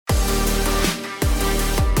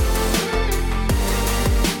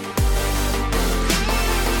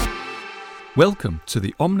Welcome to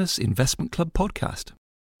the Omnis Investment Club podcast.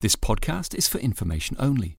 This podcast is for information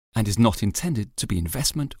only and is not intended to be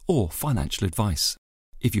investment or financial advice.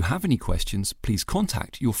 If you have any questions, please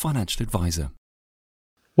contact your financial advisor.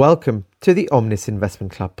 Welcome to the Omnis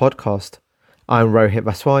Investment Club podcast. I'm Rohit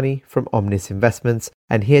Vaswani from Omnis Investments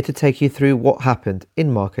and here to take you through what happened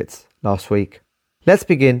in markets last week. Let's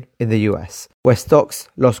begin in the US, where stocks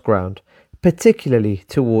lost ground, particularly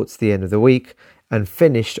towards the end of the week, and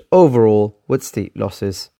finished overall with steep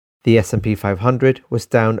losses. The S&P 500 was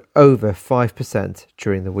down over 5%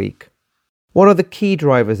 during the week. One of the key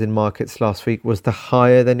drivers in markets last week was the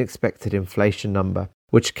higher than expected inflation number,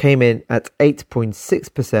 which came in at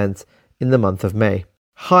 8.6% in the month of May,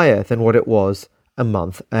 higher than what it was a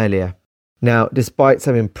month earlier. Now, despite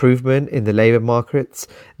some improvement in the labour markets,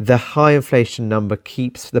 the high inflation number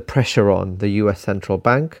keeps the pressure on the US central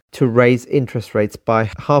bank to raise interest rates by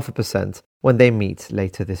 0.5% when they meet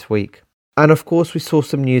later this week. And of course, we saw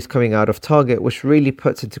some news coming out of Target, which really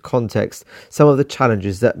puts into context some of the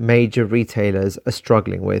challenges that major retailers are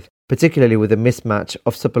struggling with, particularly with a mismatch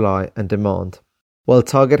of supply and demand. While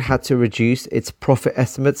Target had to reduce its profit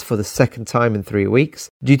estimates for the second time in 3 weeks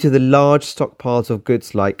due to the large stockpiles of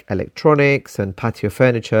goods like electronics and patio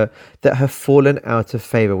furniture that have fallen out of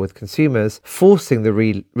favour with consumers, forcing the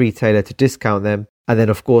retailer to discount them, and then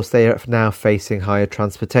of course they are now facing higher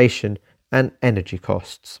transportation and energy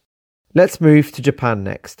costs. Let's move to Japan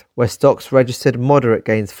next, where stocks registered moderate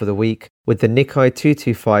gains for the week, with the Nikkei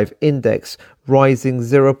 225 index rising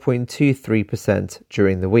 0.23%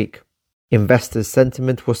 during the week. Investors'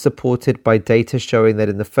 sentiment was supported by data showing that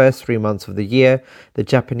in the first 3 months of the year, the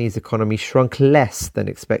Japanese economy shrunk less than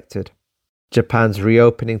expected. Japan's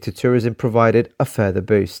reopening to tourism provided a further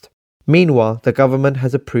boost. Meanwhile, the government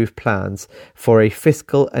has approved plans for a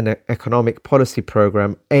fiscal and economic policy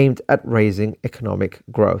program aimed at raising economic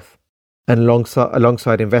growth. And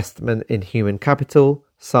alongside investment in human capital,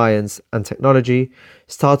 science and technology,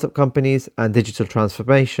 startup companies and digital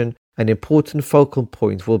transformation, an important focal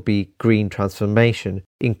point will be green transformation,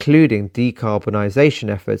 including decarbonisation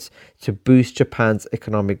efforts to boost Japan's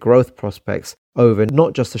economic growth prospects over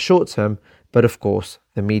not just the short term, but of course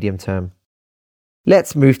the medium term.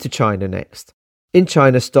 Let's move to China next. In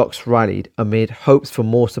China, stocks rallied amid hopes for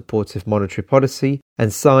more supportive monetary policy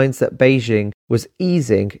and signs that Beijing was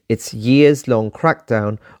easing its years-long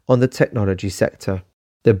crackdown on the technology sector.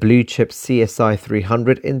 The blue-chip CSI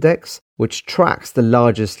 300 index, which tracks the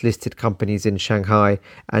largest listed companies in Shanghai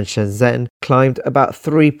and Shenzhen, climbed about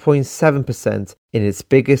 3.7% in its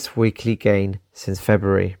biggest weekly gain since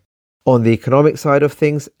February. On the economic side of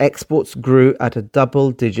things, exports grew at a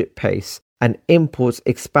double-digit pace, and imports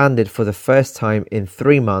expanded for the first time in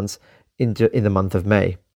 3 months in the month of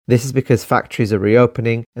May. This is because factories are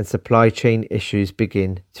reopening and supply chain issues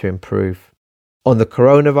begin to improve. On the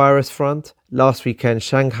coronavirus front, last weekend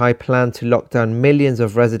Shanghai planned to lock down millions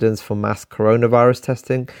of residents for mass coronavirus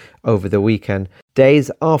testing over the weekend, days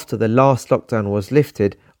after the last lockdown was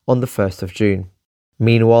lifted on the 1st of June.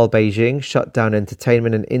 Meanwhile, Beijing shut down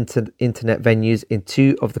entertainment and internet venues in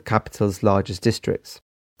 2 of the capital's largest districts.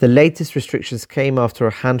 The latest restrictions came after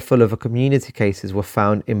a handful of community cases were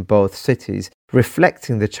found in both cities,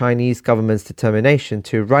 reflecting the Chinese government's determination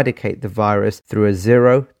to eradicate the virus through a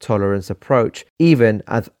zero-tolerance approach, even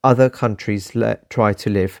as other countries try to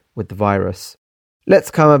live with the virus. Let's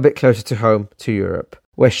come a bit closer to home, to Europe,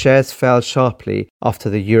 where shares fell sharply after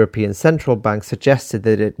the European Central Bank suggested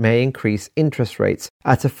that it may increase interest rates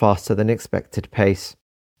at a faster than expected pace.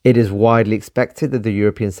 It is widely expected that the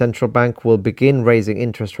European Central Bank will begin raising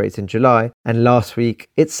interest rates in July, and last week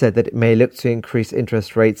it said that it may look to increase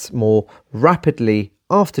interest rates more rapidly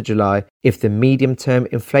after July if the medium-term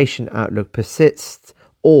inflation outlook persists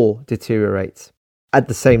or deteriorates. At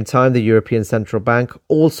the same time, the European Central Bank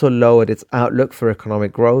also lowered its outlook for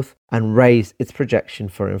economic growth and raised its projection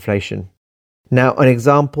for inflation. Now, an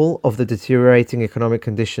example of the deteriorating economic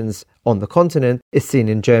conditions on the continent is seen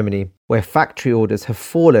in Germany, where factory orders have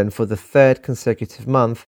fallen for the 3rd consecutive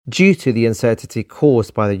month due to the uncertainty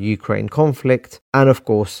caused by the Ukraine conflict and, of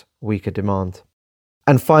course, weaker demand.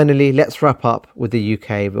 And finally, let's wrap up with the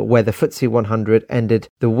UK, where the FTSE 100 ended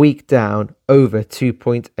the week down over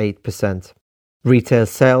 2.8%. Retail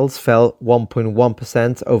sales fell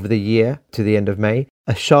 1.1% over the year to the end of May,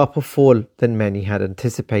 a sharper fall than many had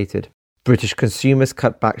anticipated. British consumers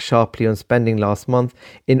cut back sharply on spending last month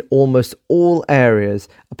in almost all areas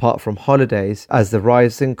apart from holidays as the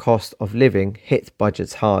rising cost of living hit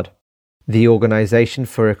budgets hard. The Organisation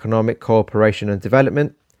for Economic Cooperation and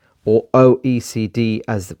Development, or OECD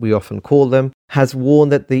as we often call them, has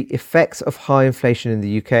warned that the effects of high inflation in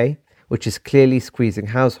the UK, which is clearly squeezing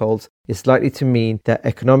households, is likely to mean that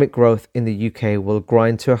economic growth in the UK will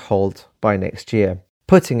grind to a halt by next year,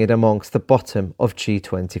 putting it amongst the bottom of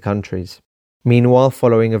G20 countries. Meanwhile,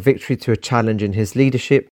 following a victory to a challenge in his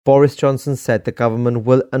leadership, Boris Johnson said the government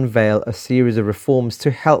will unveil a series of reforms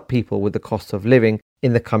to help people with the cost of living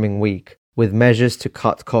in the coming week, with measures to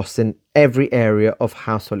cut costs in every area of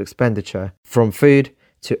household expenditure, from food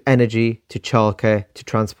to energy to childcare to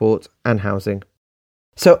transport and housing.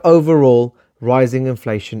 So overall, rising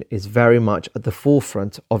inflation is very much at the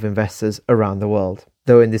forefront of investors around the world.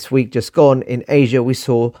 Though in this week just gone, in Asia we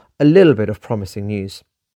saw a little bit of promising news.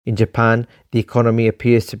 In Japan, the economy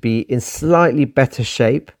appears to be in slightly better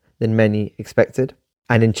shape than many expected.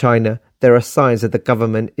 And in China, there are signs that the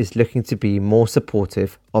government is looking to be more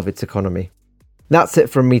supportive of its economy. That's it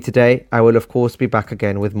from me today. I will of course be back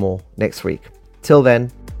again with more next week. Till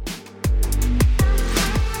then.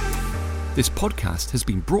 This podcast has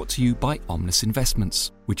been brought to you by Omnis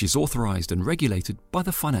Investments, which is authorised and regulated by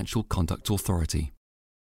the Financial Conduct Authority.